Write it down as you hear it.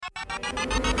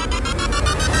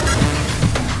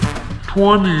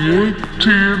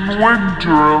...2018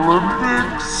 Winter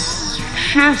Olympics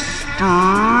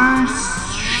History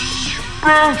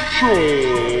Special.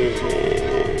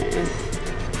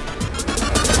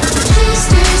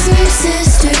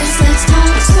 Sisters, let's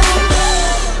talk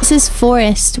some. This is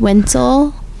Forrest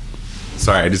Wenzel.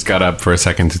 Sorry, I just got up for a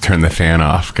second to turn the fan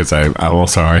off because I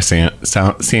also our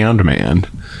sound man.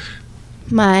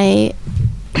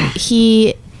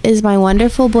 He is my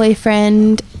wonderful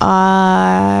boyfriend,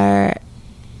 our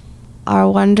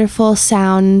wonderful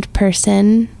sound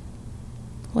person.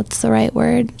 What's the right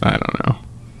word? I don't know.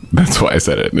 That's why I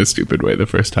said it in a stupid way the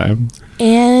first time.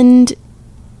 And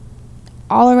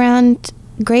all around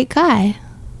great guy.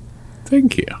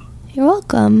 Thank you. You're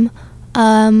welcome.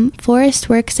 Forrest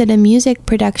works at a music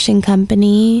production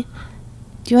company.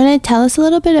 Do you want to tell us a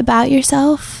little bit about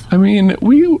yourself? I mean,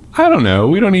 I don't know.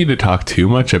 We don't need to talk too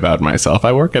much about myself.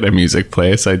 I work at a music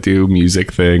place. I do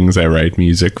music things. I write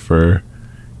music for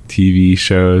TV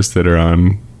shows that are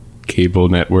on cable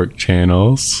network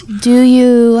channels. Do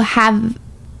you have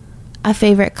a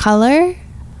favorite color?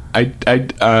 I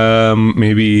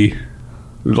maybe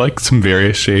like some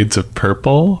various shades of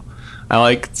purple. I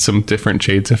like some different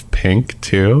shades of pink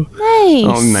too. Nice.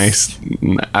 Oh, nice.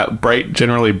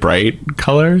 Generally bright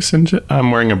colors. And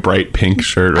I'm wearing a bright pink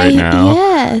shirt right now.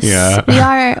 Yes.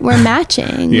 Yeah. We're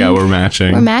matching. Yeah, we're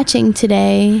matching. We're matching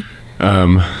today.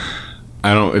 I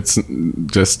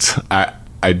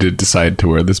did decide to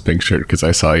wear this pink shirt because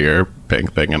I saw your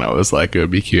pink thing and I was like, it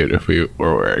would be cute if we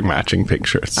were wearing matching pink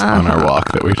shirts on our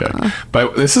walk that we took.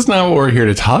 But this is not what we're here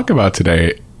to talk about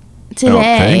today. I don't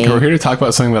think. We're here to talk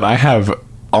about something that I have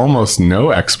almost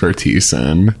no expertise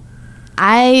in.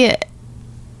 I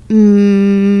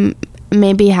maybe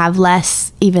have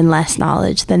even less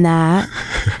knowledge than that.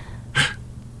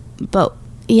 But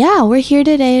yeah, we're here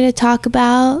today to talk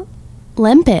about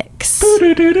lympics.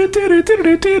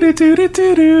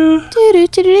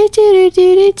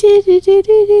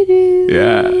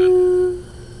 Yeah.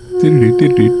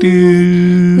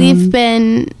 We've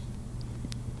been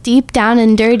deep down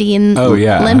and dirty in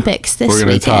Olympics this weekend.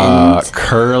 We're going to talk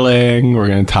curling. We're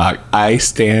going to talk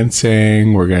ice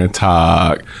dancing. We're going to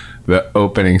talk the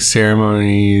opening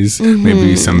ceremonies.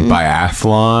 Maybe some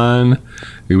biathlon.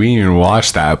 We didn't even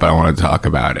watch that, but I want to talk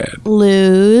about it.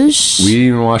 Luge. We didn't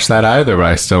even watch that either, but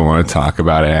I still want to talk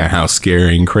about it and how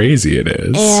scary and crazy it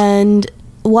is. And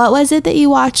what was it that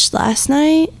you watched last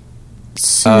night?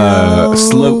 Slope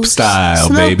style,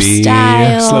 baby.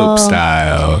 Slope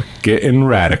style. Getting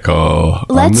radical.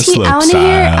 I want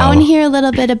to hear a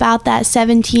little bit about that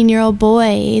 17-year-old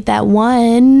boy that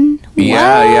won.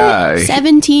 Yeah.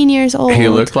 17 years old. He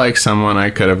looked like someone I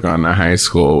could have gone to high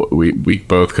school. We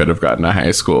both could have gotten to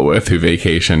high school with, who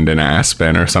vacationed in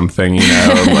Aspen or something,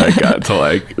 like got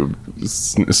to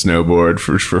snowboard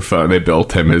for fun. They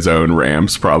built him his own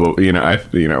ramps, probably. I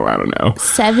don't know.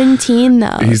 17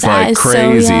 though. He's like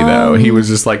crazy so though. He was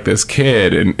just like this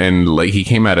kid, and like he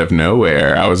came out of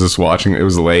nowhere. I was just watching. It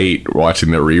was late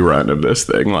watching the rerun of this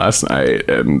thing last night,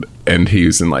 and he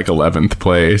was in like 11th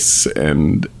place,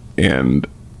 and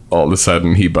all of a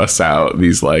sudden he busts out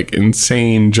these like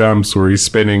insane jumps where he's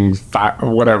spinning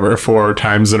 4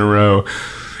 times in a row.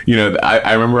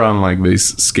 I remember on like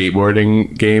these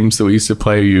skateboarding games that we used to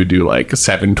play, you would do like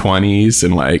 720s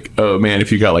and like, oh man,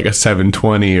 if you got like a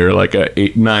 720 or like a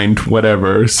 8-9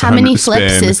 whatever. How many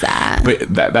flips is that?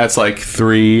 But that's like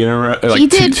 3 in a row. Like he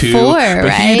did 4, but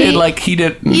right? He did a 1440.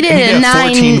 He did a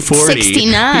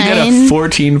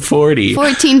 1440.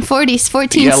 1440,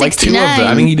 1469. Yeah, like 2 of them.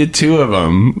 I think he did 2 of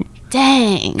them.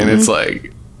 Dang. And it's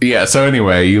like, yeah. So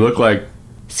anyway, you look like.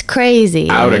 It's crazy.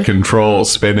 Out of control,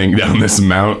 spinning down this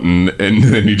mountain, and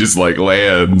then he just like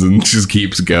lands and just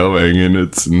keeps going, and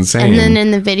it's insane. And then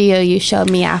in the video you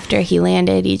showed me after he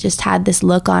landed, he just had this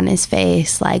look on his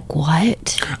face, like, what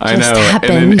just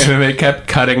happened? And then they kept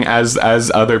cutting as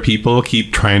other people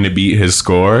keep trying to beat his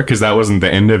score, because that wasn't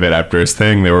the end of it. After his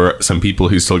thing, there were some people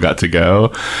who still got to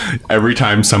go. Every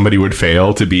time somebody would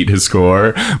fail to beat his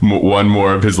score, one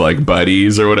more of his like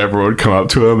buddies or whatever would come up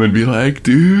to him and be like,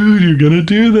 "Dude, you're gonna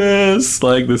do this,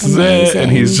 like this Amazing. Is it."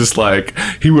 And he's just like,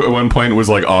 he at one point was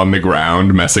like on the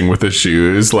ground messing with his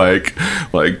shoes, like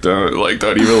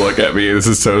don't even look at me, this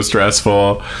is so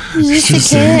stressful. He's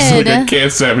just a kid. He's like a kid,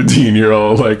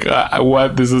 17-year-old, like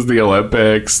what, this is the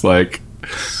Olympics, like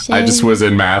shit. I just was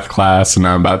in math class and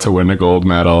I'm about to win a gold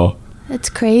medal.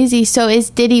 That's crazy. So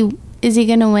is he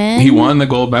gonna win? He won the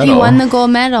gold medal.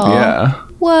 Yeah.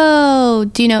 Whoa.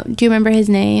 Do you remember his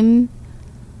name?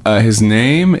 His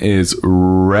name is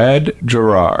Red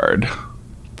Gerard.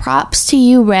 Props to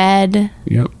you, Red.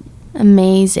 Yep.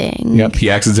 Amazing. Yep, he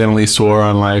accidentally swore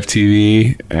on live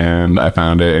TV, and I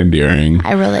found it endearing.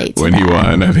 I relate to when that. he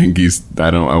won. I think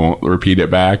I won't repeat it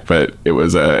back, but it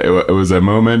was a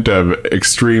moment of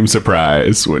extreme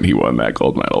surprise when he won that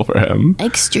gold medal for him.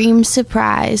 Extreme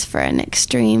surprise for an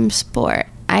extreme sport.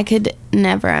 I could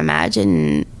never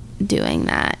imagine doing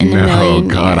that in a million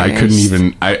years. I couldn't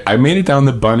even. I made it down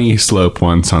the bunny slope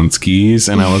once on skis,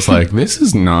 and I was like, this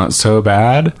is not so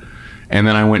bad. And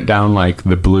then I went down like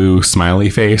the blue smiley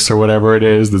face or whatever it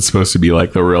is that's supposed to be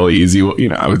like the real easy,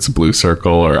 it's a blue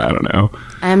circle or I don't know.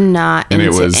 I'm not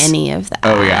into any of that.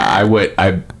 Oh yeah,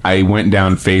 I went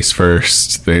down face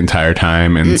first the entire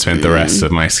time and spent the rest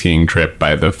of my skiing trip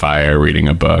by the fire reading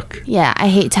a book. Yeah, I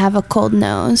hate to have a cold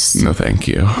nose. No, thank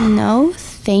you. No,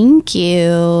 thank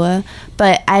you.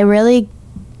 But I really,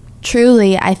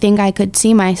 truly, I think I could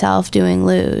see myself doing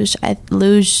luge.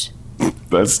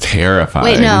 That's terrifying.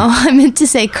 Wait, no, I meant to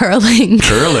say curling.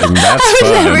 Curling, that's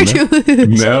I would fun. never do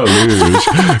luge. No,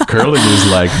 luge. Curling is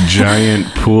like giant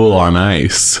pool on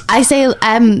ice.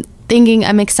 I'm thinking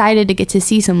I'm excited to get to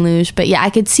see some luge, but yeah, I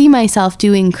could see myself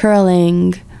doing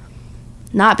curling,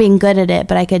 not being good at it,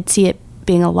 but I could see it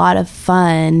being a lot of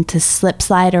fun to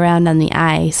slide around on the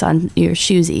ice on your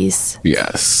shoesies.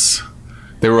 Yes.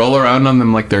 They roll around on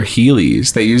them like they're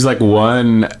Heelys. They use like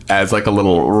one as like a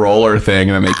little roller thing,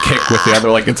 and then they kick with the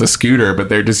other like it's a scooter, but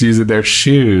they're just using their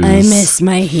shoes. I miss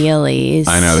my Heelys.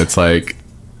 I know, it's like...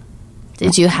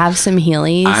 Did you have some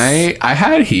Heelys? I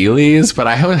had Heelys, but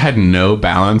I had no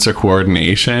balance or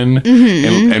coordination,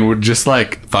 and would just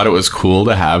like thought it was cool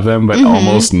to have them, but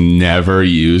almost never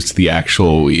used the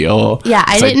actual wheel. Yeah,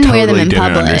 I didn't wear them in didn't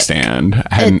public. Understand.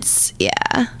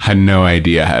 Had no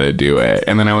idea how to do it,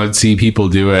 and then I would see people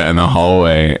do it in the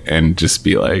hallway, and just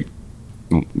be like,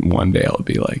 one day I'll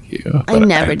be like you. I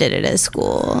never did it at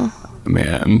school.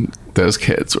 Man, those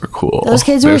kids were cool. Those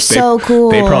kids were so cool.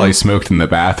 They probably smoked in the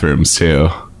bathrooms too.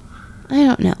 I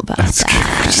don't know about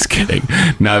that. Just kidding.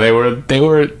 No, they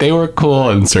were cool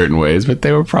in certain ways, but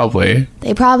they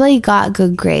probably got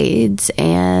good grades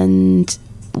and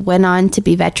went on to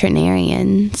be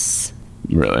veterinarians.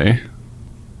 Really?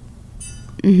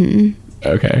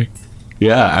 Okay.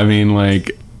 Yeah, I mean,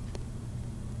 like,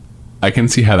 I can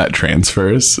see how that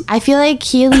transfers. I feel like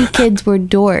Healy kids were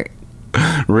dork.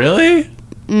 Really?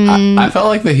 I felt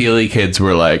like the Healy kids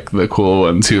were like the cool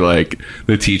ones who like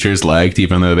the teachers liked,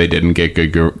 even though they didn't get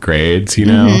good grades,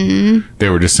 They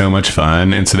were just so much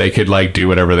fun, and so they could like do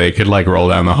whatever they could, like roll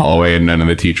down the hallway, and none of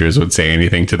the teachers would say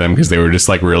anything to them because they were just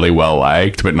like really well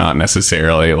liked, but not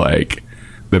necessarily like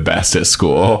the best at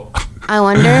school. I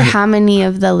wonder how many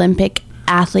of the Olympic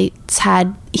athletes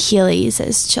had Heelys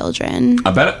as children.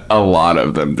 I bet a lot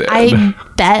of them did. I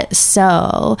bet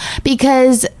so,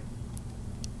 because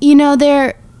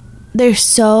they're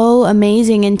so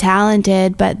amazing and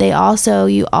talented, but they also,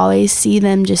 you always see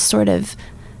them just sort of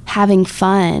having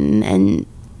fun, and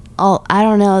I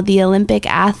don't know, the Olympic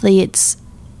athletes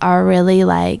are really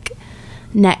like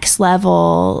next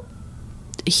level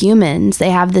humans.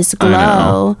 They have this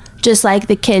glow, just like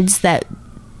the kids that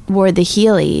wore the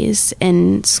Heelys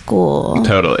in school.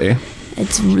 Totally.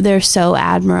 They're so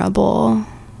admirable.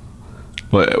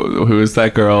 Who is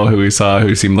that girl who we saw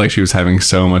who seemed like she was having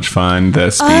so much fun?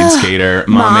 The speed skater,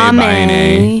 Mame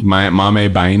Bainey.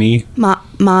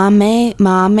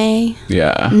 Mame.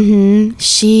 Yeah.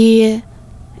 She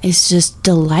is just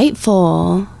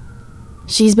delightful.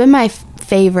 She's been my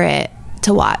favorite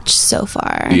to watch so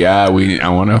far. Yeah, I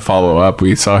want to follow up.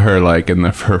 We saw her like in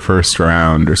her first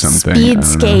round or something. Speed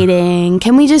skating.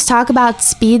 Can we just talk about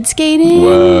speed skating?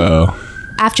 Whoa.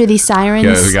 After these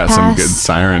sirens we got pass. some good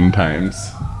siren times.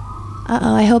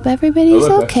 Uh-oh, I hope everybody's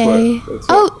okay. That's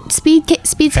what. Speed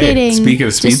skating. Speaking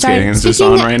of speed skating, it's just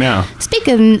on right now.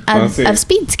 Speaking of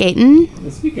speed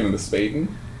skating. Speaking of the skating.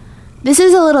 This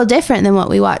is a little different than what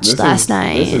we watched last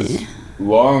night. This is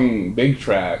long, big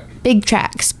track. Big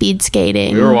track speed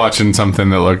skating. We were watching something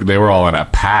that they were all in a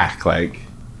pack, like...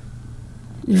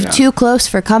 Too close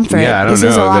for comfort. Yeah, I don't know. This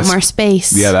is a lot more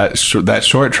space. Yeah, that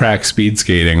short track speed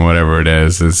skating, whatever it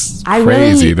is crazy.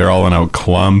 Really, they're all in a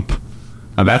clump.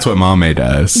 That's what Mame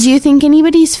does. Do you think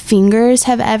anybody's fingers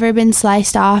have ever been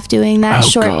sliced off doing that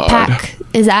pack?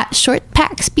 Is that short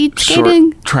pack speed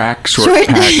skating? Short pack.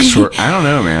 I don't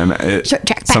know, man. Short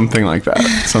track pack. Something like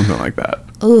that.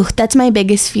 Ooh, that's my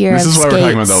biggest fear. This is why skates. we're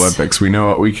talking about the Olympics. We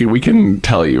know we can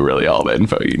tell you really all the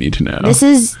info you need to know. This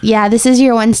is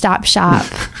your one-stop shop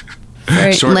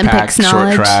for short Olympics pack,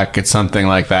 knowledge. Short track, it's something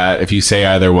like that. If you say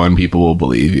either one, people will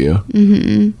believe you.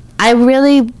 Mm-hmm.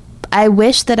 I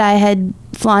wish that I had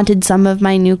flaunted some of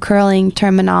my new curling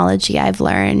terminology I've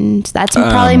learned. That's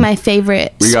probably my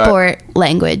favorite sport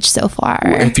language so far.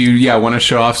 If you want to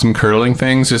show off some curling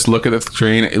things, just look at the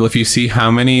screen. If you see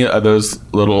how many of those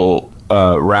little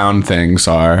round things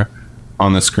are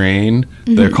on the screen,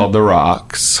 they're called the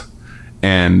rocks.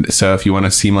 And so if you want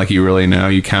to seem like you really know,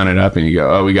 you count it up and you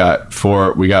go, oh, we got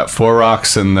four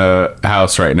rocks in the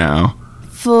house right now.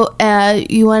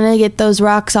 You want to get those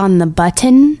rocks on the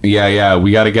button? Yeah.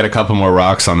 We got to get a couple more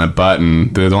rocks on the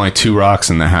button. There's only 2 rocks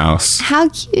in the house. How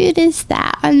cute is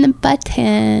that on the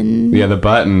button? Yeah, the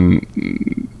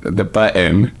button. The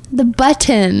button.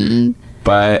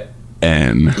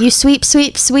 Button. You sweep.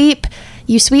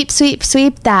 You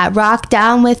sweep that rock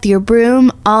down with your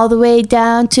broom all the way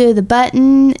down to the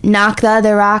button. Knock the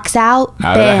other rocks out.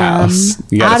 Out Bam. of the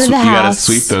house. You gotta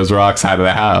sweep those rocks out of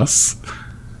the house.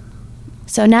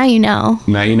 So now you know.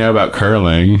 Now you know about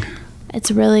curling.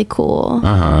 It's really cool.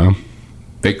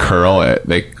 They curl it.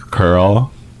 They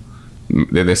curl.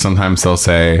 They sometimes they'll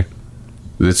say,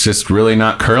 it's just really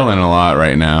not curling a lot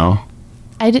right now.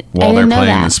 While they're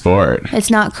playing the sport.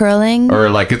 It's not curling? Or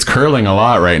like, it's curling a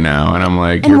lot right now. And I'm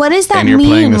like... And what does that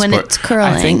mean when it's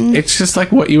curling? I think it's just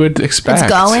like what you would expect. It's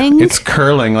going? It's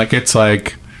curling. Like, it's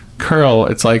like... Curl.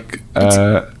 It's like...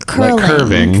 curling. Like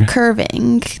curving.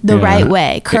 Curving the right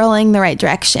way. Curling the right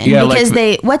direction. Yeah, because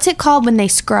what's it called when they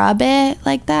scrub it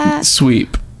like that?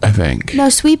 Sweep, I think. No,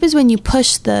 sweep is when you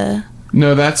push the...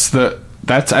 No, that's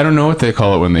I don't know what they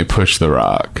call it when they push the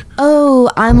rock. Oh,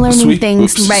 I'm learning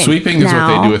things right Sweeping now. is what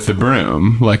they do with the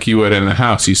broom. Like you would in a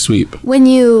house, you sweep. When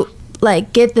you,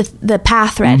 like, get the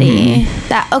path ready.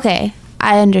 Okay,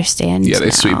 I understand. Yeah,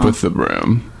 they sweep with the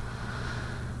broom.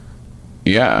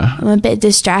 Yeah. I'm a bit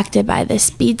distracted by the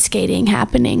speed skating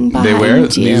happening behind you. They wear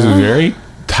these very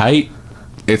tight...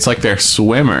 It's like they're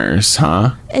swimmers,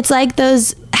 huh? It's like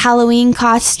those Halloween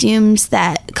costumes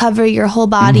that cover your whole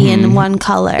body in one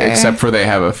color. Except for they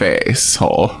have a face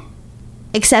hole.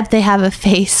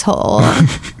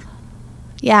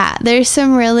 Yeah, there's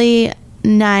some really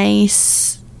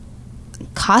nice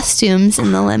costumes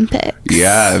in the Olympics.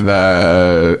 Yeah,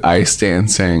 the ice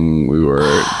dancing, we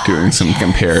were doing some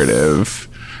comparative...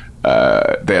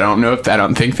 I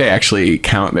don't think they actually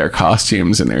count their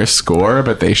costumes in their score,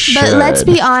 but they should. But let's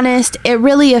be honest, it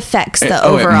really affects the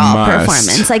overall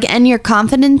performance. Like, and your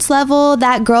confidence level,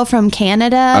 that girl from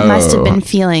Canada must have been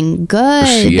feeling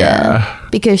good. Yeah.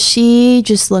 Because she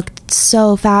just looked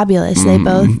so fabulous. They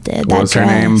both did. What was her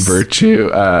name? Virtue?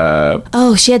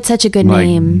 She had such a good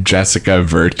name. Jessica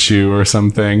Virtue or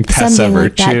something. Tessa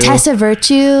Virtue. Like that. Tessa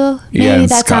Virtue. Maybe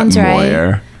that sounds right.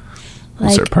 Moyer.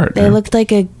 Like, her partner. They looked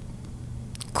like a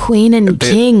queen and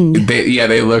king.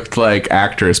 They looked like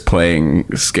actors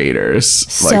playing skaters,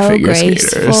 so like figure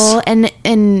graceful. skaters.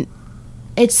 And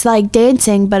it's like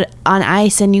dancing, but on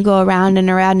ice, and you go around and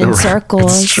around in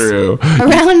circles. It's true.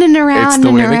 Around and around. It's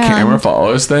the way the camera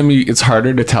follows them. It's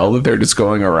harder to tell that they're just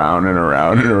going around and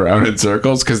around and around in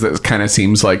circles because it kind of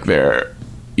seems like they're,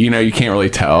 you can't really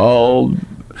tell.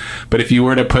 But if you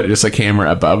were to put just a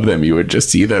camera above them, you would just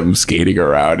see them skating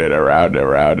around and around and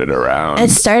around and around. It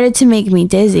started to make me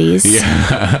dizzy.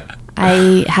 Yeah.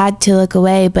 I had to look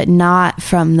away, but not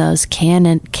from those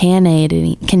Canadians.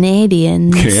 Could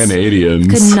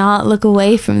not look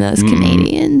away from those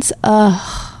Canadians.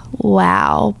 Oh,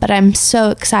 wow. But I'm so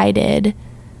excited.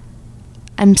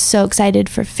 I'm so excited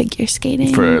for figure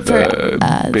skating. For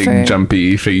big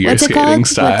jumpy figure skating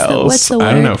styles. What's the word?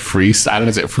 I don't know. Freestyle.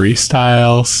 Is it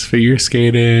freestyles figure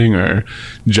skating or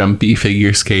jumpy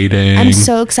figure skating? I'm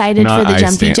so excited for the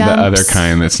jumpy jumps. The other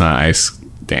kind that's not ice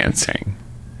dancing.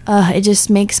 It just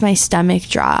makes my stomach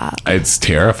drop. It's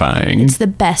terrifying. It's the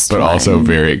best but one. Also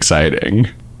very exciting.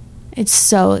 It's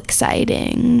so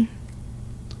exciting.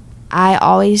 I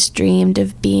always dreamed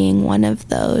of being one of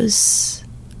those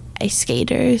ice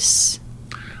skaters.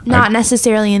 Not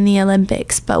necessarily in the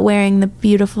Olympics, but wearing the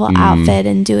beautiful outfit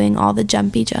and doing all the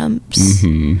jumpy jumps.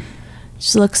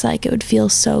 Just looks like it would feel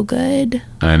so good.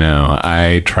 I know.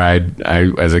 I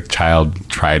as a child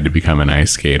tried to become an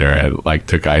ice skater. I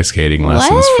took ice skating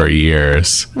lessons for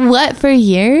years. What, for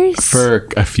years? For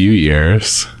a few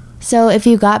years. So if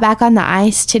you got back on the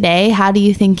ice today, how do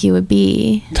you think you would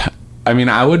be? I mean,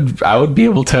 I would be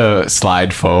able to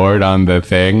slide forward on the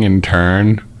thing and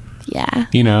turn. Yeah.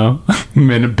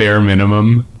 Bare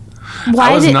minimum.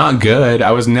 I was not good.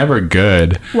 I was never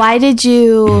good. Why did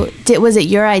you... was it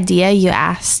your idea you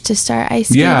asked to start ice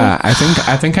skating? Yeah, I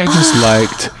think I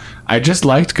just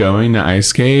liked going to ice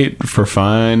skate for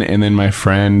fun. And then my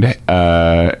friend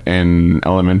in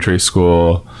elementary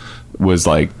school was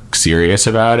serious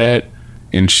about it.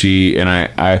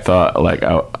 I thought like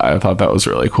I thought that was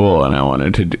really cool, and I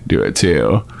wanted to do it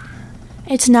too.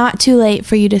 It's not too late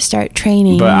for you to start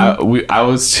training. But I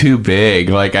was too big.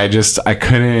 Like I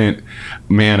couldn't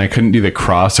do the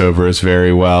crossovers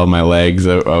very well. My legs,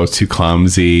 I was too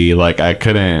clumsy. Like I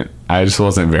just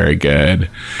wasn't very good.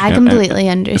 I completely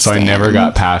understand. So I never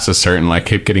got past a certain, like,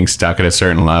 kept getting stuck at a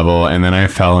certain level. And then I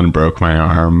fell and broke my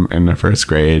arm in the first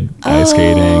grade ice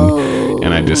skating.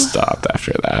 And I just stopped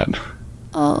after that.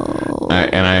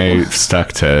 And I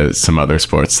stuck to some other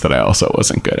sports that I also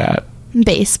wasn't good at.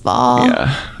 Baseball.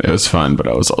 Yeah, it was fun, but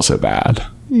I was also bad.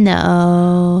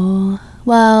 No.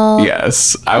 Well.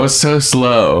 Yes, I was so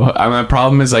slow. My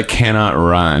problem is I cannot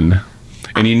run.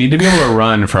 And you need to be able to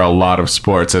run for a lot of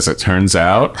sports, as it turns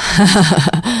out.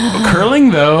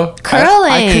 Curling, though.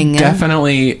 I could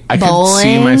definitely... I could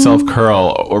see myself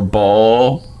curl or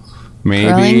bowl,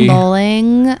 maybe.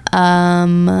 Curling,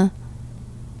 bowling,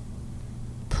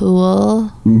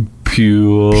 pool.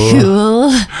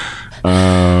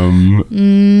 I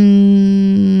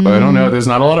don't know. There's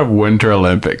not a lot of Winter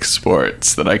Olympic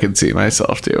sports that I could see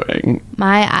myself doing.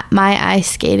 My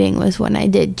ice skating was when I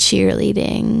did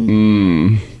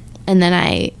cheerleading. And then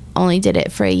I only did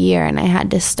it for a year, and I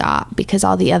had to stop because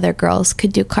all the other girls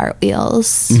could do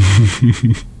cartwheels.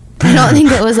 I don't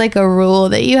think it was like a rule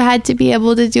that you had to be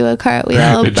able to do a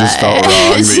cartwheel. It just felt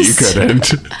wrong that you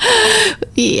couldn't.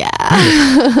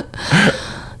 Yeah.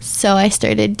 So I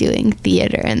started doing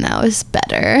theater, and that was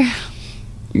better.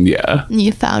 Yeah.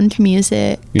 You found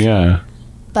music. Yeah.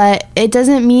 But it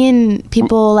doesn't mean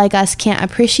people like us can't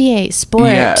appreciate sport.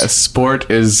 Yeah, sport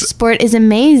is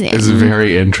amazing. It's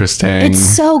very interesting. It's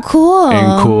so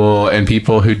cool. And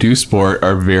people who do sport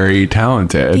are very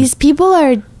talented. These people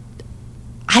are,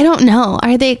 I don't know,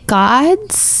 are they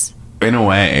gods? In a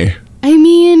way. I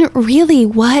mean, really,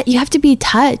 what? You have to be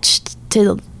touched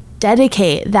to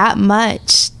dedicate that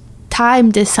much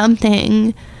time to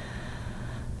something.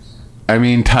 I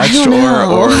mean, touched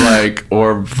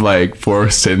or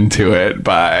forced into it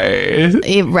by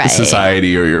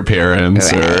society or your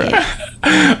parents or.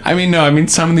 I mean, no. I mean,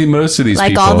 most of these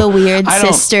like people, all the weird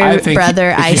sister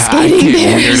brother ice skating.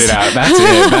 Weirded out.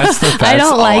 That's it. That's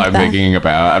all I'm thinking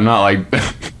about. I'm not like.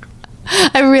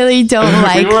 I really don't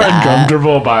like we were that.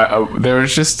 uncomfortable by.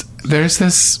 There's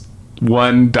this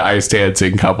one ice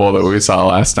dancing couple that we saw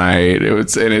last night.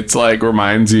 It's like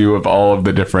reminds you of all of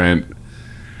the different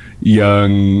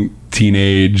young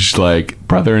teenage like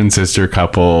brother and sister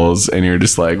couples, and you're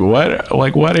just like,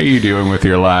 what are you doing with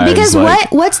your lives? Because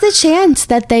what's the chance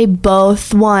that they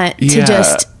both want to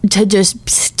just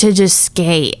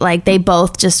skate? Like they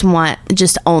both just want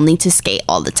only to skate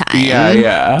all the time.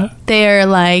 Yeah. They're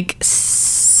like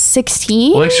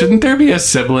 16. Like, shouldn't there be a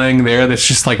sibling there that's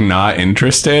just like not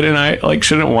interested in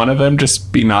shouldn't one of them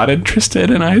just be not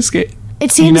interested in ice skate?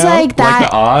 It seems like that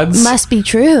the odds must be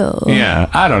true. Yeah,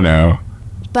 I don't know.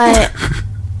 But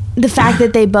the fact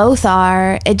that they both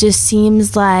are, it just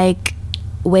seems like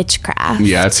witchcraft.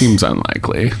 Yeah, it seems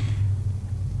unlikely.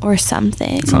 Or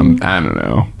something. I don't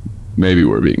know. Maybe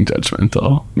we're being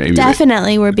judgmental.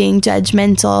 Definitely we're being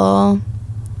judgmental.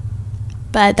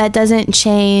 But that doesn't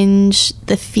change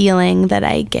the feeling that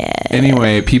I get.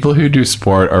 Anyway, people who do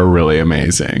sport are really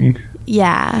amazing.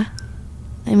 Yeah.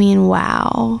 I mean,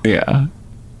 wow. Yeah.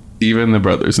 Even the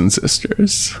brothers and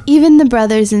sisters.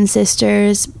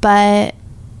 But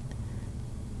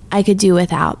I could do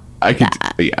without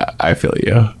that. Yeah, I feel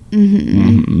you.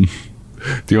 Mm-hmm.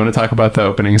 Do you want to talk about the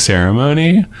opening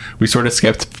ceremony? We sort of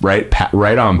skipped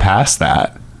right on past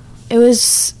that. It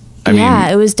was...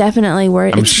 it was definitely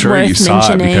worth. I'm sure you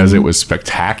saw it because it was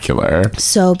spectacular.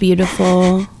 So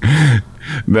beautiful. I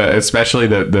especially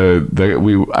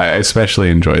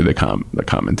enjoyed the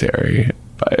commentary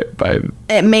by.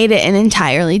 It made it an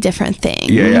entirely different thing.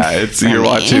 Yeah. You're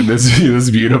watching this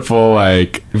beautiful,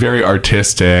 like very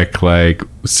artistic, like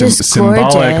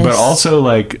symbolic, but also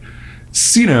like.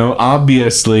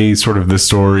 Obviously, sort of the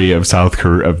story of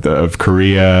of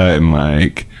Korea and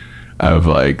like. Of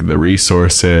like the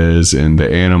resources and the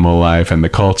animal life and the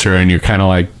culture, and you're kind of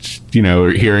like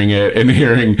hearing it and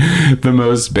hearing the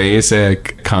most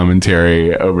basic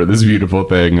commentary over this beautiful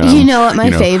thing. You know what my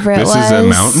favorite was? This is a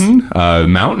mountain.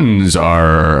 Mountains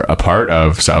are a part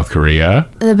of South Korea.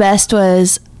 The best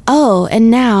was,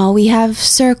 and now we have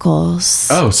circles.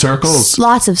 Oh, circles!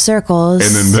 Lots of circles.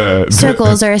 And then the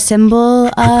circles are a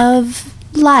symbol of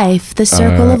life. The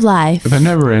circle of life. The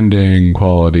never-ending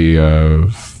quality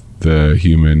of the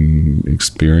human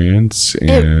experience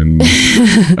and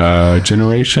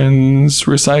generations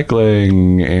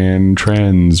recycling and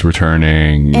trends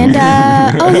returning. And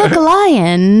oh, look, a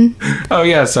lion. Oh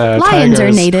yes, lions tigers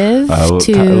are native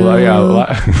to.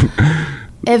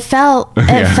 It felt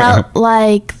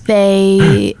like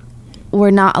they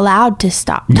were not allowed to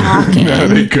stop talking. No,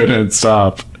 they couldn't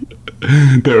stop.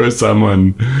 There was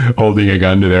someone holding a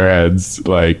gun to their heads,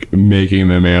 like making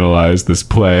them analyze this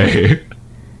play.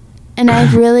 And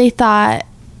I really thought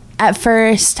at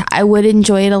first I would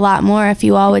enjoy it a lot more if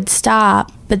you all would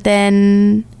stop, but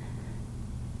then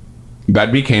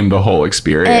that became the whole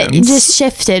experience. It just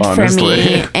shifted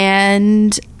honestly. For me,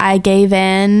 and I gave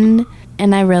in,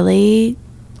 and I really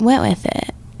went with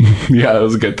it. Yeah, it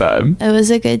was a good time. It was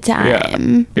a good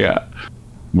time. Yeah.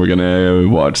 We're gonna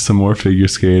watch some more figure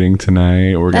skating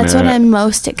tonight. That's what I'm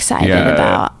most excited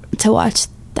about, to watch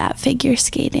that figure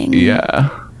skating. Yeah.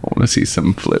 I want to see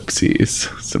some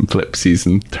flipsies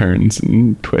and turns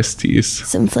and twisties.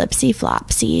 Some flipsy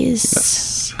flopsies.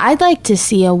 Yes. I'd like to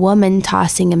see a woman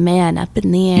tossing a man up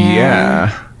in the air.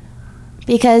 Yeah.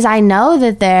 Because I know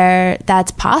that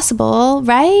that's possible,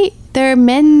 right? There are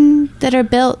men that are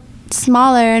built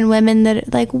smaller and women that are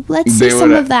like, let's see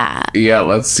some of that. Yeah,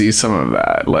 let's see some of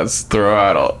that. Let's throw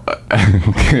out I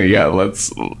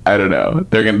don't know.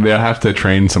 They'll have to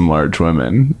train some large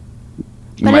women.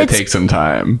 It might take some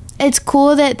time. It's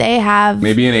cool that they have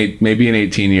maybe in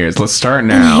 18 years. Let's start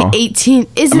now. 18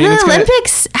 is the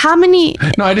Olympics? How many?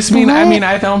 No, I just mean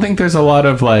I don't think there's a lot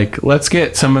of like, let's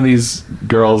get some of these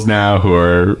girls now who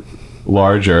are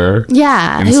larger, who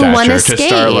want to skate,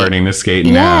 start learning to skate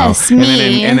now. Yes,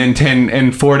 and then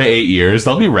in 4 to 8 years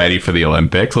they'll be ready for the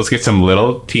Olympics. Let's get some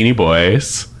little teeny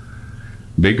boys,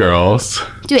 big girls.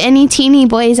 Do any teeny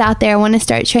boys out there want to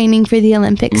start training for the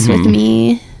Olympics with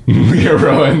me? Yeah,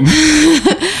 Rowan.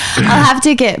 I'll have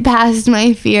to get past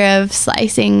my fear of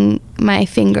slicing my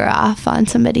finger off on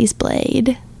somebody's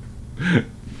blade.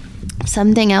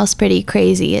 Something else pretty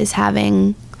crazy is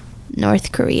having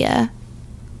North Korea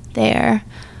there.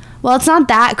 Well, it's not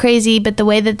that crazy, but the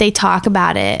way that they talk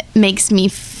about it makes me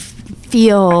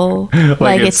feel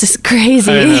like it's just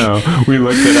crazy. I know. We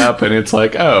looked it up and it's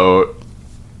like, oh,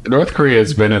 North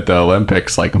Korea's been at the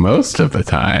Olympics like most of the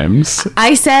times.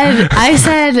 I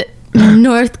said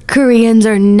North Koreans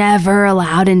are never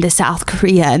allowed into South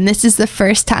Korea, and this is the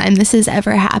first time this has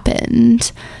ever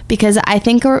happened, because I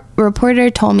think a reporter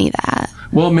told me that.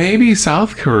 Well, maybe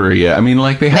South Korea. I mean,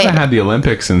 like, they haven't had the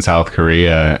Olympics in South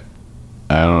Korea.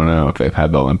 I don't know if they've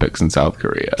had the Olympics in South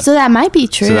Korea. So that might be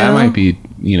true. So that might be,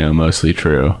 mostly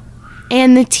true.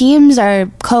 And the teams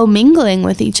are co-mingling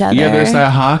with each other. Yeah, there's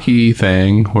that hockey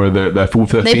thing where they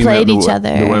played each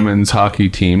other. The women's hockey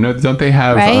team. No, don't they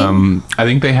have? Right? I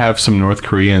think they have some North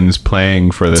Koreans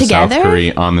playing for the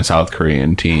South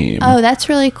Korean team. Oh, that's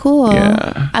really cool.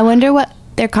 Yeah. I wonder what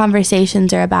their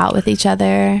conversations are about with each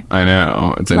other. I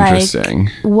know, it's interesting.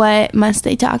 What must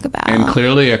they talk about? And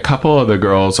clearly, a couple of the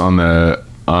girls on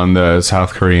the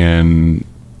South Korean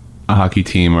hockey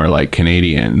team are like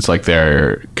Canadians, like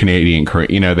they're Canadian,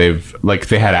 they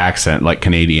had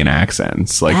Canadian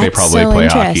accents, like they probably play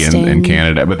hockey in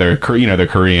Canada, but they're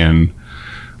Korean.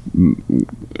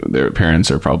 Their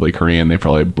parents are probably Korean. They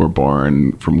probably were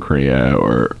born from Korea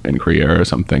or in Korea or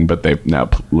something, but they now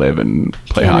live and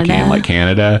play hockey in like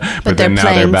Canada. But then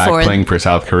now they're back playing for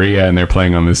South Korea, and they're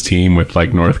playing on this team with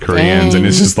like North Koreans, and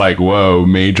it's just like, whoa,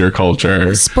 major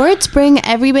culture. Sports bring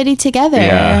everybody together.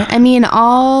 Yeah. I mean,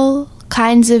 all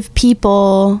kinds of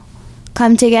people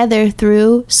come together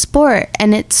through sport,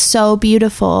 and it's so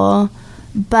beautiful,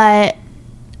 but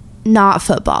not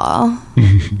football.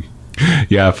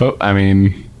 Yeah, I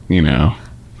mean,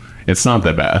 it's not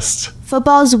the best.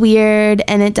 Football's weird,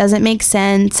 and it doesn't make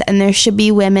sense, and there should be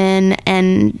women,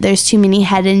 and there's too many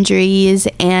head injuries,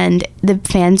 and the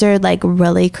fans are like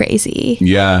really crazy.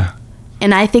 Yeah.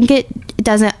 And I think it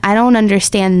doesn't, I don't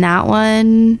understand that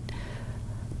one,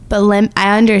 but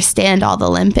I understand all the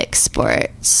Olympic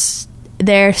sports.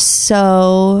 They're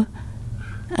so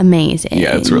amazing.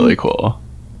 Yeah, it's really cool.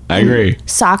 I agree.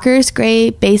 Soccer's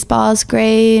great. Baseball's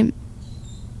great.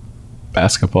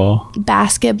 Basketball.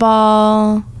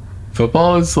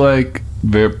 Football is like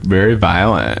very, very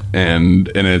violent and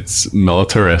it's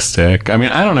militaristic. I mean,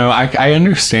 I don't know. I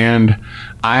understand.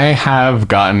 I have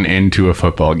gotten into a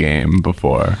football game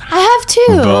before. I have too.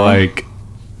 But like,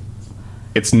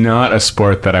 it's not a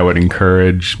sport that I would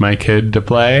encourage my kid to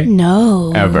play.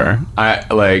 No. Ever. I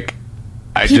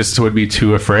just would be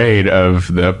too afraid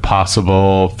of the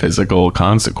possible physical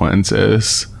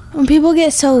consequences. When people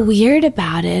get so weird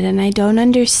about it, and I don't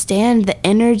understand, the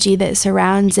energy that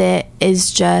surrounds it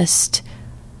is just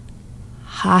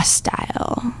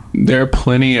hostile. There are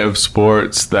plenty of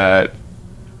sports that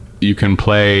you can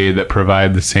play that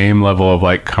provide the same level of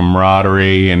like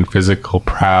camaraderie and physical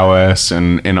prowess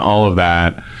and all of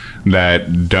that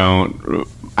don't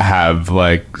have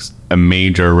like a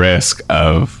major risk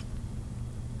of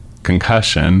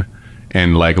concussion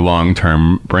and like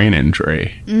long-term brain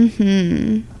injury.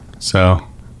 Mm-hmm. So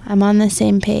I'm on the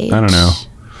same page. I don't know.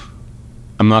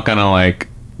 I'm not gonna like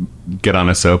get on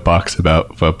a soapbox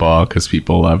about football because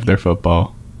people love their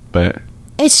football, but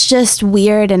it's just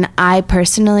weird, and I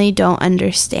personally don't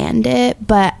understand it,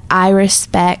 but I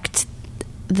respect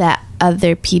that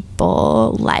other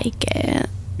people like it.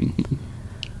 Mm-hmm.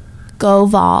 Go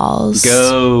Vols.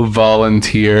 Go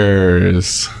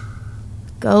Volunteers.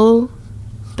 Go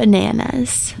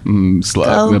Bananas.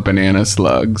 The banana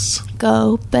slugs.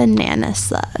 Go banana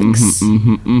slugs.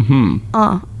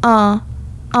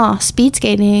 Speed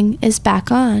skating is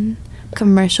back on.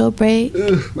 Commercial break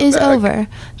is over.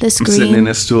 The screen sitting in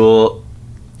a stool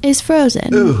is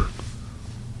frozen.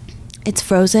 It's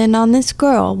frozen on this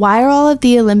girl. Why are all of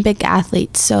the Olympic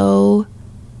athletes so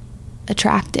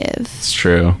attractive? It's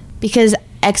true. Because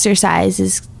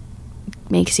exercise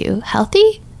makes you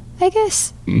healthy, I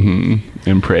guess. Mm-hmm.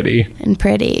 And pretty.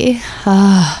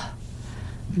 Oh,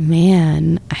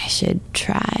 man, I should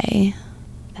try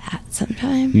that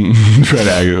sometime. Try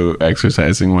to go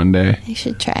exercising one day. I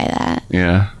should try that.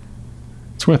 Yeah.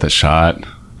 It's worth a shot.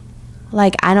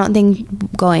 Like, I don't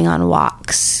think going on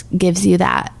walks gives you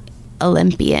that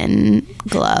Olympian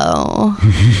glow.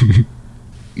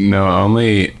 No,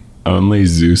 only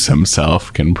Zeus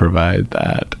himself can provide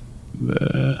that.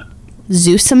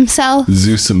 Zeus himself?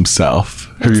 Zeus himself.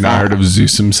 Have you not heard of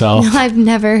Zeus himself? No, I've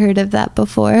never heard of that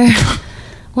before.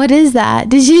 What is that?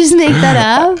 Did you just make that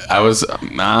up? I was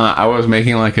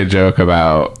making like a joke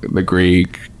about the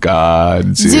Greek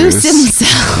god Zeus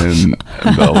himself and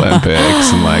the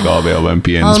Olympics, and like all the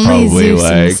Olympians only probably Zeus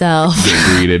like himself.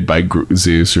 get greeted by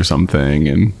Zeus or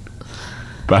something.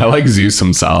 But I like Zeus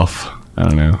himself. I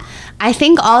don't know. I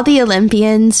think all the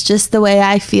Olympians, just the way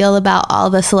I feel about all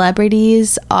the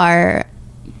celebrities, I've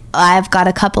got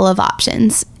a couple of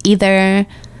options. Either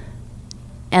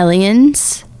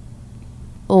aliens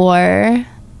or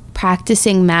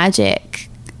practicing magic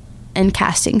and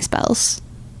casting spells.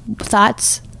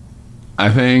 Thoughts? I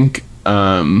think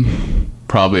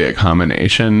probably a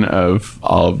combination of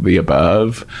all of the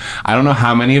above. I don't know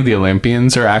how many of the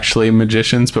Olympians are actually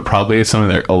magicians, but probably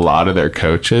a lot of their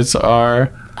coaches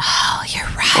are. Oh, you're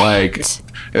right. Like,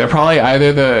 they're probably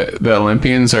either the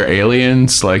Olympians or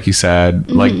aliens, like you said.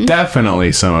 Mm-hmm. Like,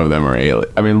 definitely some of them are alien.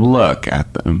 I mean, look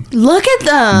at them. Look at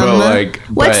them. But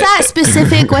what's that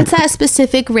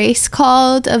specific race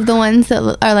called of the ones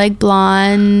that are like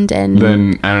blonde and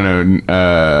then I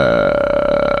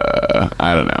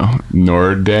don't know.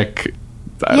 Nordic.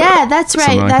 That's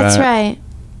right. Right.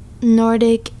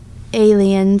 Nordic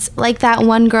aliens, like that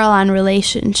one girl on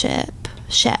Relationship.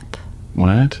 Shep.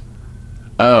 What?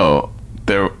 Oh,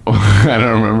 I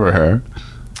don't remember her.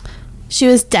 She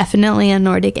was definitely a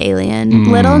Nordic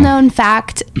alien. Little known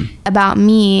fact about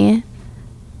me,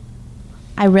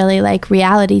 I really like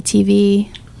reality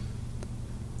TV.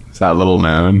 Is that little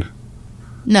known?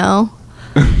 No.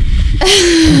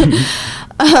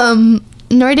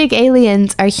 Nordic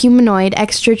aliens are humanoid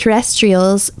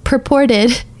extraterrestrials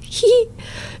purported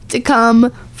to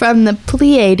come from the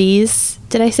Pleiades.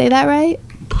 Did I say that right?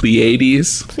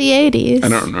 Pleiades? Pleiades. I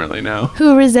don't really know.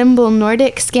 Who resemble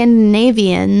Nordic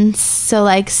Scandinavians, so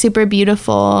like super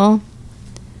beautiful.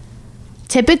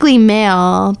 Typically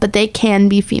male, but they can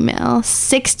be female.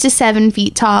 6 to 7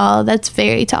 feet tall. That's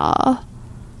very tall.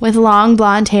 With long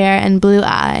blonde hair and blue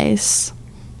eyes.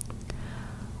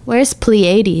 Where's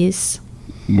Pleiades?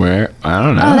 Where? I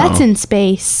don't know. Oh, that's in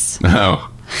space. Oh.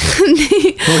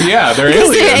 Well, yeah, they're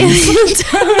aliens.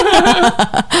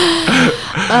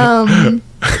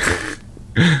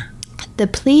 The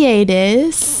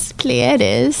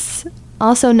Pleiades,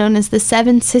 also known as the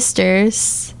Seven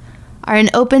Sisters, are an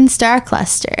open star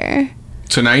cluster.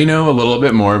 So now you know a little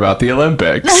bit more about the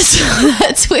Olympics.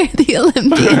 That's where the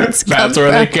Olympians come That's where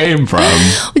from. they came from.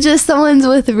 Just the ones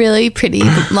with really pretty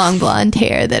long blonde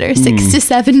hair that are 6 to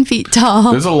 7 feet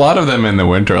tall. There's a lot of them in the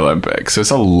Winter Olympics. There's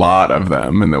a lot of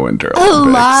them in the Winter Olympics. A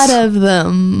lot of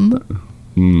them.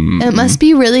 It must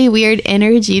be really weird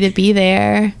energy to be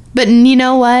there. But you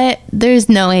know what? There's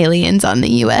no aliens on the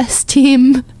U.S.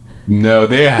 team. No,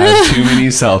 they have too many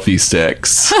selfie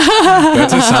sticks.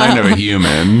 That's a sign of a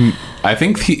human. I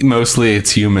think mostly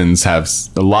it's humans have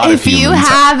a lot of humans. If you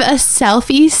have a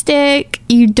selfie stick,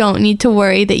 you don't need to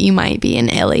worry that you might be an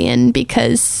alien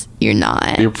because you're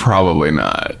not. You're probably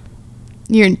not.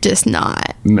 You're just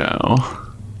not. No.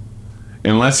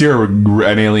 Unless you're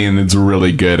an alien that's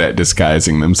really good at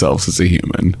disguising themselves as a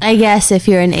human. I guess if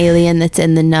you're an alien that's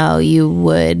in the know, you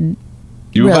would...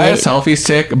 You would buy a selfie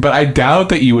stick, but I doubt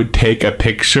that you would take a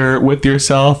picture with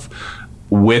yourself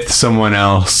with someone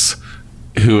else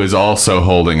who is also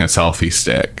holding a selfie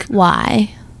stick.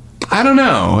 Why? I don't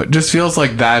know. It just feels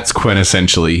like that's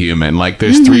quintessentially human. Like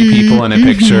there's three people in a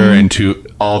picture and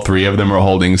all three of them are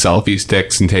holding selfie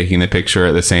sticks and taking the picture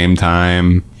at the same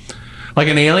time. Like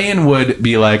an alien would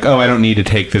be like, oh, I don't need to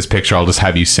take this picture. I'll just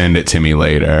have you send it to me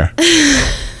later.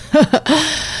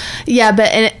 Yeah,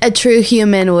 but a true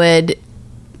human would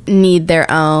need their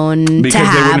own because to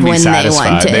have when they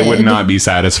wanted. They would not be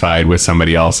satisfied with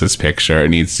somebody else's picture. It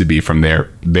needs to be from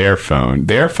their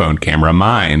phone camera,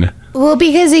 mine. Well,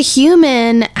 because a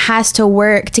human has to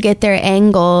work to get their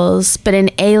angles, but an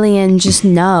alien just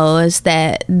knows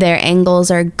that their angles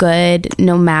are good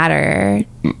no matter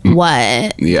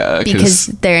what. Yeah, because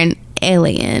they're an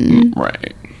alien.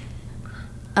 Right.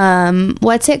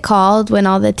 What's it called when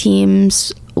all the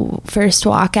teams first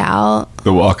walk out?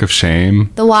 The walk of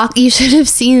shame. The walk. You should have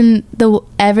seen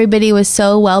everybody was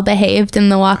so well behaved in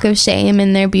the walk of shame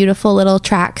in their beautiful little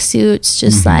track suits,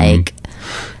 just like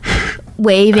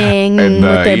waving and,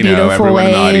 with their beautiful everyone waves.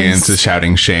 In the audience is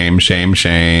shouting shame, shame,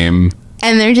 shame.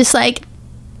 And they're just like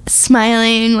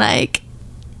smiling like,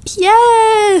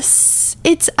 yes,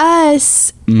 it's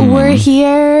us. We're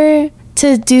here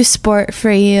to do sport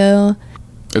for you.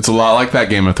 It's a lot like that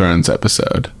Game of Thrones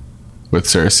episode with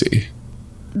Cersei.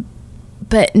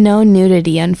 But no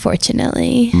nudity,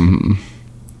 unfortunately.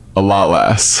 A lot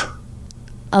less.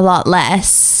 A lot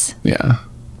less. Yeah.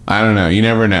 I don't know. You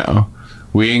never know.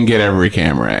 We didn't get every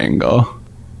camera angle.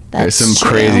 There's some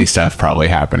crazy stuff probably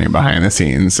happening behind the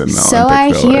scenes in the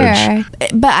Olympic Village. Hear.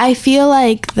 But I feel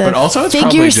like the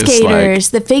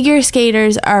figure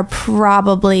skaters are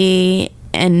probably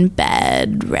in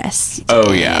bed resting.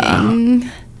 Oh, yeah.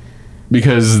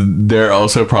 Because they're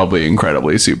also probably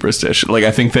incredibly superstitious. Like,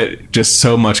 I think that just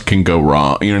so much can go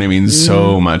wrong. You know what I mean?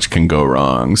 So much can go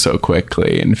wrong so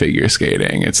quickly in figure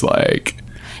skating. It's like...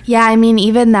 Yeah, I mean,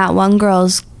 even that one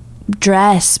girl's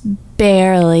dress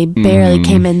barely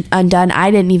came in undone. I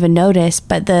didn't even notice,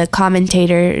 but the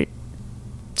commentator,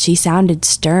 she sounded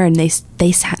stern. They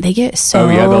get so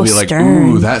they'll be stern. Like,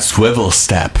 ooh, that swivel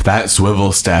step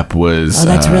was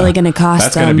that's really gonna cost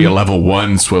that's gonna be a level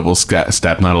 1 swivel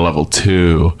step, not a level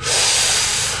 2.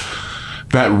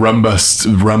 That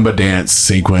rumba dance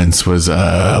sequence was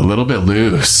a little bit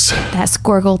loose. That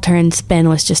squirgle turn spin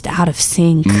was just out of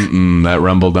sync. That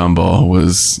rumble dumble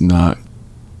was not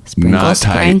tight.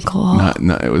 Sprinkle.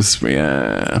 Not it was,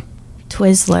 yeah.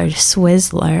 Twizzler,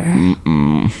 Swizzler.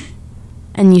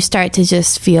 And you start to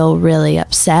just feel really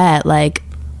upset. Like,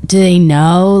 do they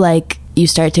know? Like, you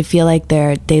start to feel like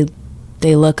they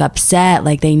look upset.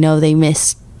 Like, they know they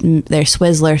missed their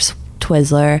Twizzler.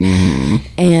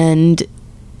 And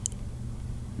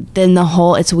then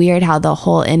it's weird how the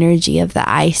whole energy of the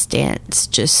ice dance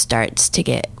just starts to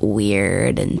get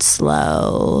weird and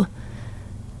slow.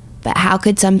 But how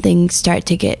could something start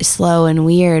to get slow and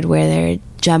weird where they're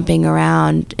jumping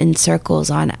around in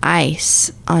circles on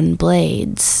ice, on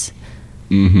blades?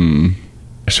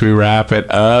 Should we wrap it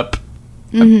up?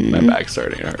 My back's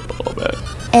starting to hurt a little bit.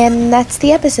 And that's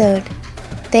the episode.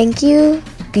 Thank you,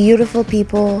 beautiful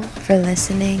people, for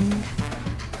listening.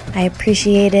 I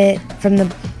appreciate it from the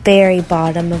very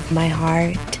bottom of my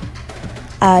heart.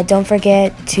 Don't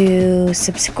forget to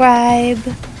subscribe,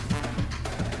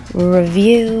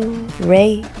 review,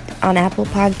 rate on Apple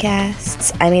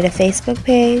Podcasts. I made a Facebook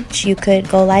page. You could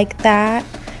go like that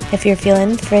if you're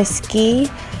feeling frisky.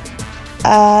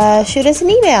 Shoot us an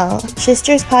email,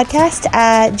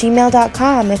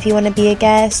 shisterspodcast@gmail.com, if you want to be a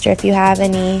guest or if you have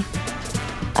any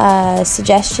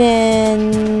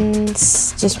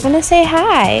suggestions, just want to say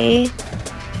hi,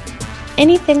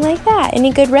 anything like that,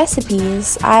 any good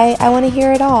recipes. I want to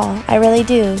hear it all. I really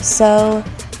do. So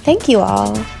thank you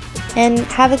all, and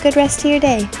have a good rest of your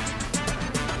day.